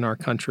large in our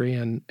country,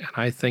 and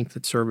I think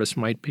that service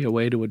might be a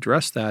way to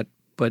address that.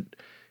 But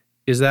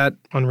is that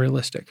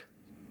unrealistic?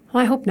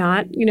 Well, I hope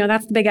not.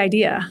 That's the big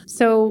idea.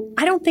 So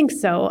I don't think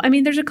so. I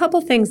mean, there's a couple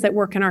things that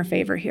work in our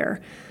favor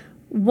here.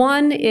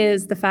 One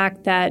is the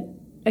fact that,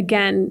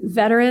 again,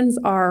 veterans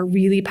are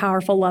really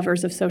powerful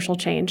lovers of social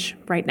change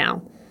right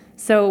now.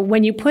 So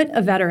when you put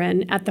a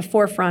veteran at the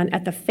forefront,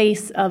 at the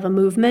face of a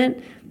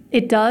movement,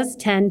 it does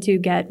tend to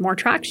get more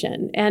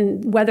traction.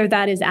 And whether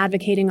that is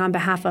advocating on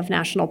behalf of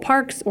national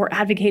parks or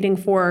advocating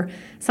for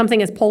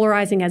something as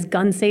polarizing as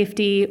gun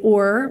safety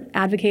or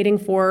advocating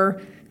for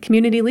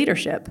community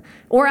leadership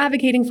or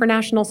advocating for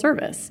national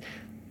service.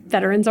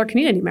 Veterans are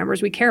community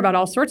members. We care about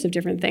all sorts of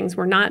different things.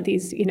 We're not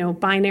these,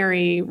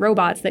 binary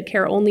robots that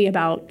care only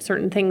about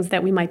certain things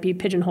that we might be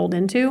pigeonholed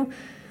into.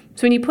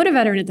 So when you put a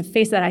veteran at the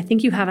face of that, I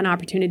think you have an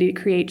opportunity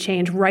to create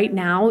change right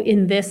now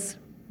in this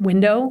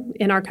window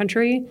in our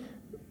country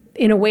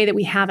in a way that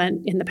we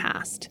haven't in the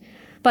past.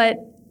 But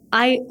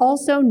I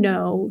also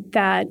know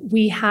that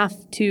we have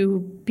to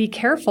be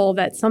careful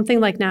that something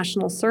like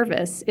national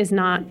service is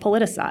not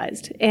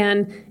politicized.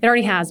 And it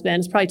already has been.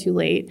 It's probably too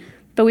late.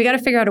 But we got to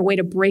figure out a way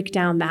to break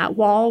down that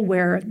wall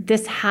where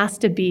this has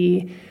to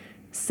be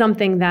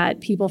something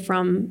that people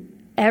from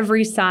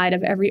every side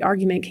of every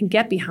argument can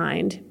get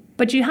behind.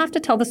 But you have to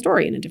tell the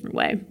story in a different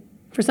way.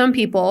 For some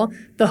people,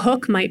 the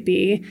hook might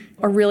be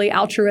a really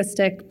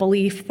altruistic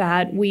belief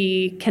that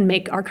we can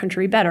make our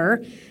country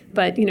better.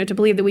 But, to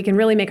believe that we can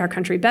really make our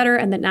country better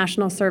and that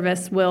national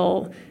service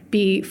will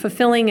be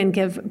fulfilling and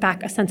give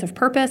back a sense of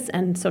purpose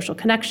and social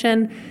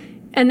connection.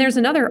 And there's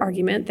another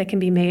argument that can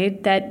be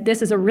made that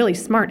this is a really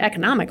smart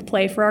economic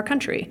play for our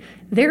country.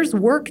 There's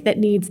work that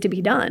needs to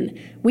be done.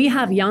 We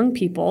have young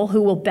people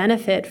who will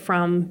benefit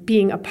from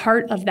being a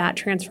part of that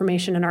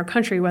transformation in our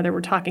country, whether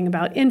we're talking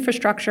about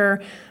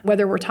infrastructure,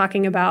 whether we're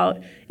talking about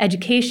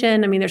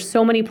education. I mean, there's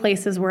so many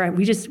places where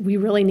we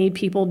really need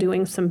people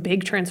doing some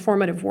big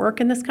transformative work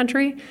in this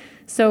country.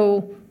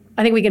 So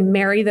I think we can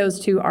marry those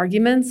two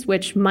arguments,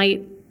 which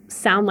might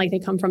sound like they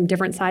come from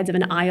different sides of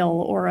an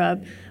aisle or a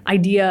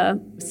idea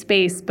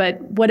space. But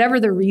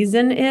whatever the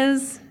reason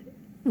is,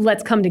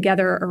 let's come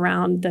together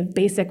around the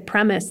basic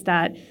premise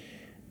that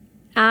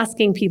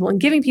asking people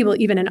and giving people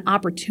even an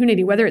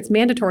opportunity, whether it's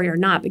mandatory or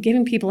not, but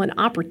giving people an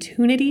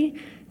opportunity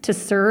to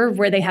serve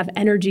where they have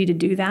energy to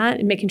do that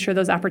and making sure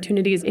those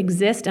opportunities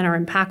exist and are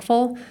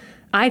impactful,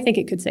 I think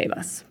it could save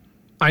us.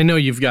 I know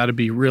you've got to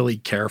be really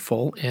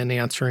careful in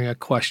answering a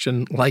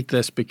question like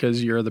this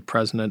because you're the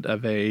president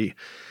of a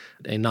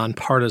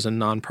nonpartisan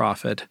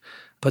nonprofit,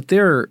 but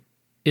there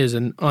is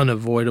an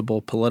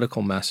unavoidable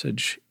political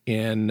message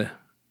in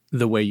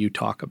the way you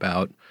talk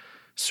about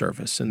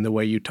service and the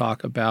way you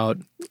talk about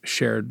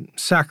shared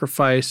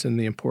sacrifice and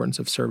the importance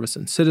of service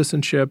and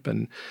citizenship.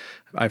 And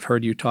I've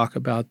heard you talk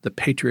about the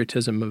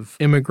patriotism of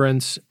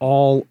immigrants,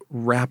 all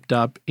wrapped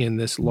up in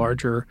this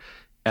larger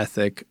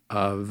ethic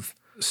of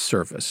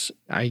service.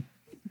 I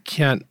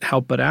can't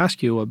help but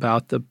ask you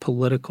about the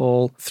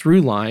political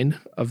through line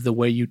of the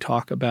way you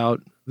talk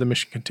about the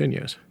mission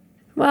continues.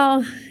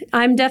 Well,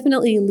 I'm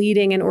definitely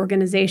leading an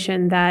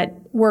organization that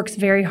works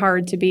very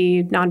hard to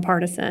be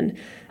nonpartisan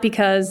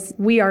because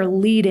we are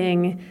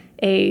leading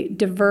a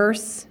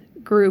diverse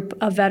group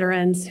of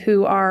veterans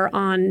who are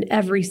on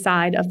every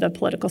side of the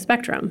political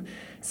spectrum.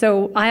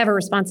 So I have a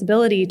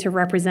responsibility to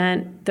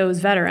represent those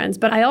veterans,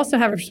 but I also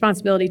have a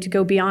responsibility to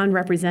go beyond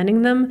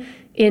representing them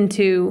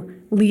into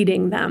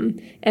leading them.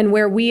 And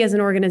where we as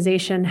an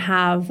organization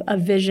have a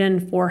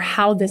vision for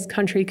how this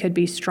country could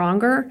be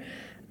stronger,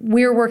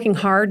 we're working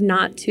hard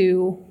not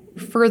to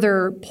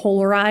further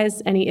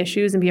polarize any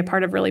issues and be a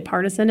part of really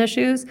partisan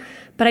issues.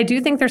 But I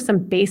do think there's some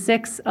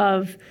basics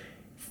of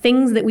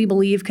things that we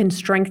believe can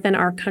strengthen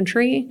our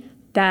country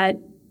that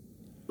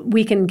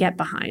we can get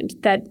behind,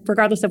 that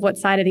regardless of what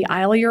side of the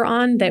aisle you're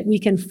on, that we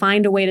can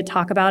find a way to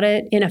talk about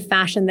it in a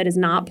fashion that is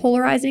not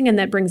polarizing and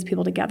that brings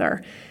people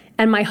together.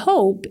 And my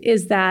hope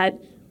is that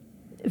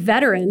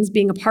veterans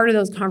being a part of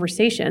those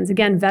conversations,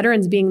 again,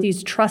 veterans being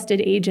these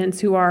trusted agents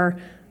who are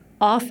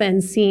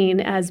often seen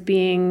as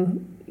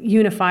being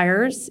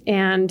unifiers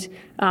and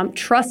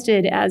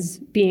trusted as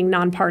being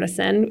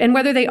nonpartisan. And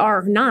whether they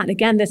are or not,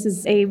 again, this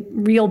is a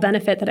real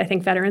benefit that I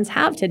think veterans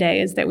have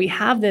today, is that we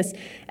have this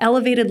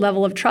elevated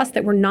level of trust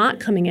that we're not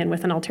coming in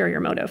with an ulterior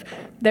motive,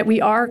 that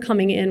we are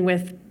coming in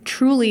with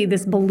truly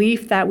this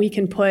belief that we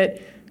can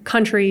put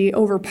country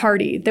over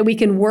party, that we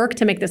can work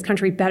to make this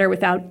country better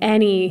without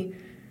any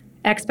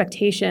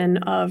expectation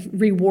of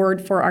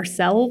reward for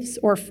ourselves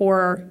or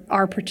for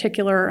our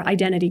particular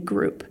identity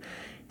group.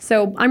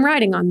 So I'm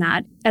riding on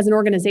that. As an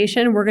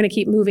organization, we're going to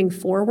keep moving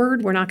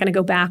forward. We're not going to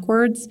go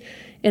backwards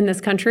in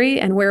this country.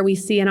 And where we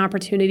see an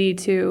opportunity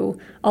to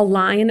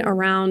align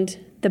around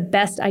the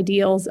best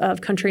ideals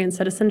of country and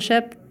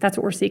citizenship, that's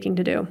what we're seeking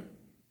to do.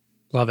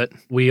 Love it.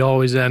 We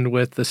always end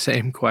with the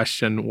same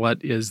question.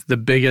 What is the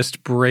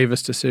biggest,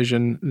 bravest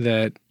decision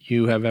that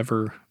you have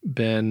ever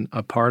been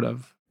a part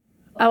of?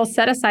 I will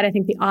set aside, I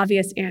think, the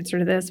obvious answer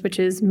to this, which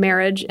is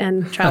marriage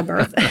and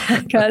childbirth,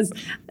 because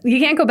you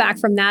can't go back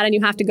from that and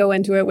you have to go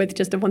into it with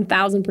just a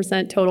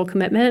 1,000% total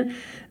commitment.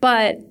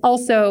 But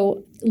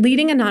also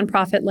leading a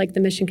nonprofit like The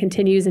Mission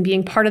Continues and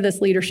being part of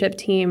this leadership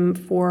team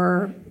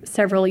for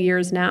several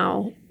years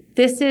now,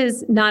 this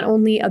is not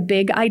only a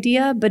big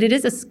idea, but it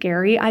is a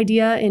scary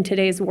idea in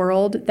today's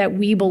world that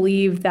we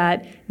believe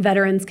that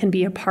veterans can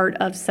be a part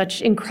of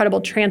such incredible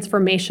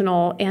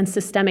transformational and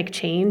systemic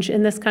change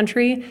in this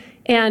country.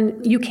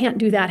 And you can't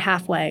do that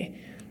halfway.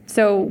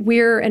 So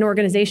we're an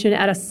organization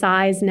at a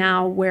size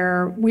now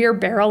where we're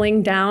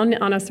barreling down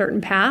on a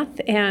certain path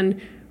and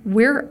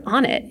we're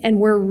on it and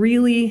we're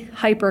really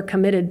hyper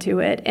committed to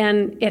it.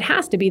 And it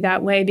has to be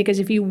that way because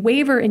if you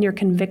waver in your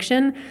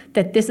conviction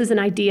that this is an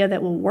idea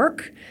that will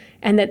work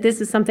and that this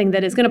is something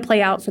that is going to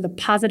play out for the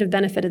positive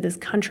benefit of this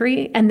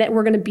country and that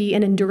we're going to be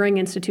an enduring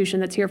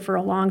institution that's here for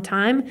a long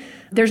time,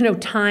 there's no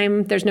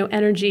time, there's no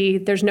energy,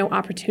 there's no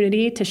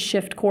opportunity to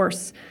shift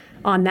course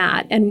on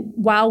that. And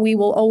while we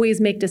will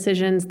always make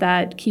decisions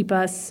that keep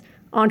us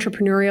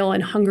entrepreneurial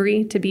and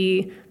hungry to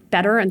be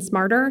better and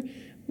smarter,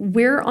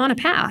 we're on a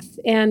path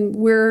and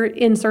we're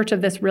in search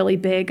of this really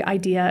big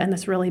idea and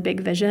this really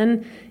big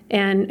vision.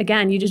 And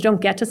again, you just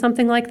don't get to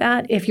something like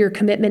that if your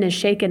commitment is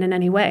shaken in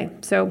any way.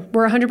 So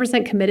we're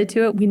 100% committed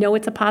to it. We know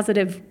it's a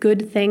positive,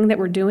 good thing that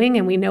we're doing,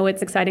 and we know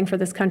it's exciting for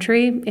this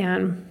country,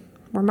 and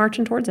we're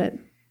marching towards it.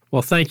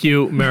 Well, thank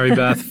you, Mary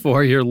Beth,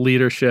 for your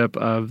leadership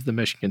of The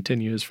Mission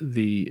Continues,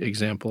 the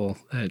example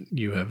that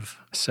you have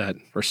set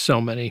for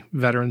so many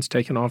veterans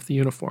taking off the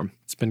uniform.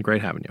 It's been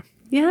great having you.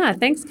 Yeah,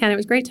 thanks, Ken. It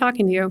was great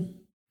talking to you.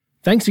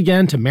 Thanks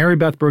again to Mary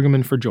Beth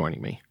Brueggemann for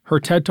joining me.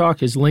 Her TED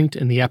Talk is linked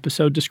in the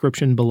episode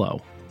description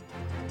below.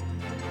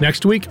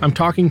 Next week, I'm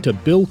talking to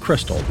Bill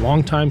Kristol,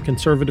 longtime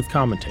conservative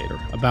commentator,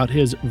 about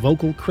his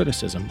vocal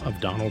criticism of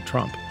Donald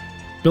Trump.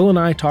 Bill and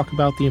I talk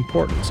about the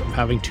importance of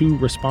having two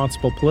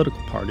responsible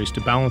political parties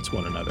to balance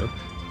one another,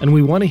 and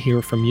we want to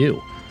hear from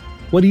you.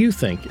 What do you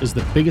think is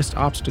the biggest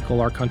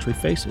obstacle our country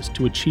faces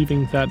to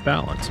achieving that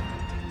balance?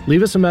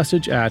 Leave us a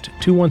message at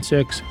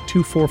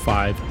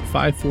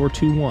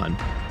 216-245-5421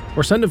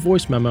 or send a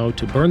voice memo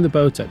to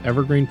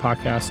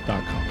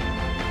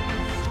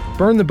burntheboats@evergreenpodcast.com.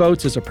 Burn the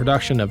Boats is a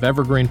production of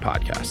Evergreen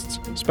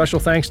Podcasts. Special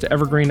thanks to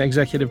Evergreen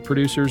executive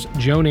producers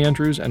Joan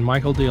Andrews and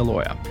Michael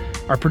D'Aloia.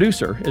 Our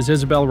producer is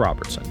Isabel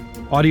Robertson.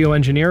 Audio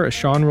engineer is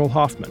Sean Ruhl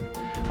Hoffman.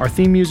 Our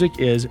theme music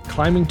is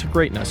Climbing to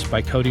Greatness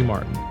by Cody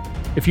Martin.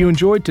 If you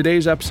enjoyed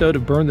today's episode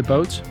of Burn the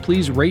Boats,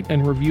 please rate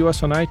and review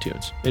us on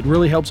iTunes. It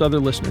really helps other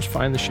listeners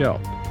find the show.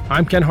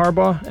 I'm Ken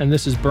Harbaugh, and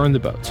this is Burn the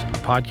Boats,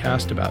 a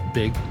podcast about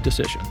big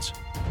decisions.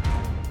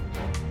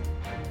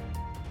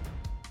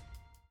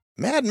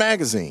 Mad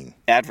Magazine.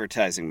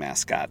 Advertising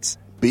mascots.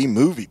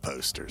 B-movie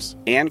posters.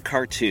 And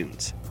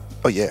cartoons.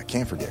 Oh yeah,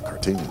 can't forget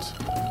cartoons.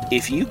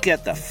 If you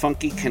get the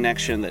funky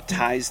connection that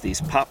ties these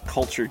pop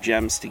culture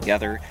gems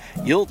together,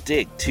 you'll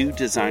dig Two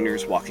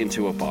Designers Walk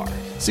Into a Bar.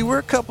 See, we're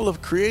a couple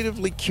of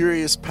creatively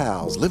curious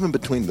pals living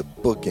between the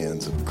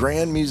bookends of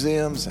grand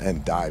museums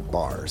and dive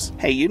bars.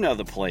 Hey, you know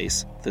the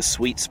place, the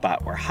sweet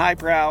spot where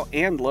highbrow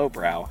and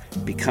lowbrow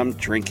become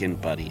drinking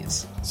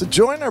buddies. So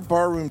join our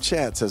barroom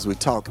chats as we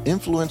talk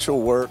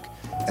influential work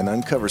and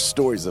uncover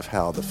stories of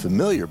how the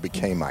familiar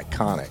became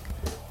iconic.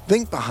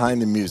 Think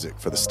behind the music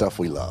for the stuff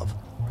we love.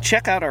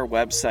 Check out our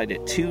website at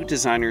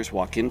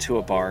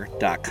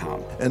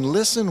twodesignerswalkintoabar.com. And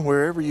listen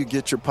wherever you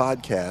get your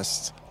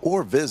podcasts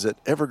or visit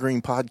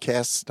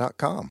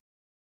evergreenpodcasts.com.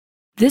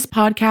 This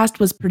podcast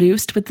was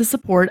produced with the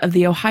support of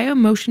the Ohio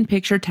Motion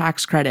Picture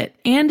Tax Credit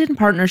and in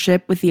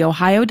partnership with the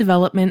Ohio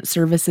Development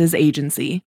Services Agency.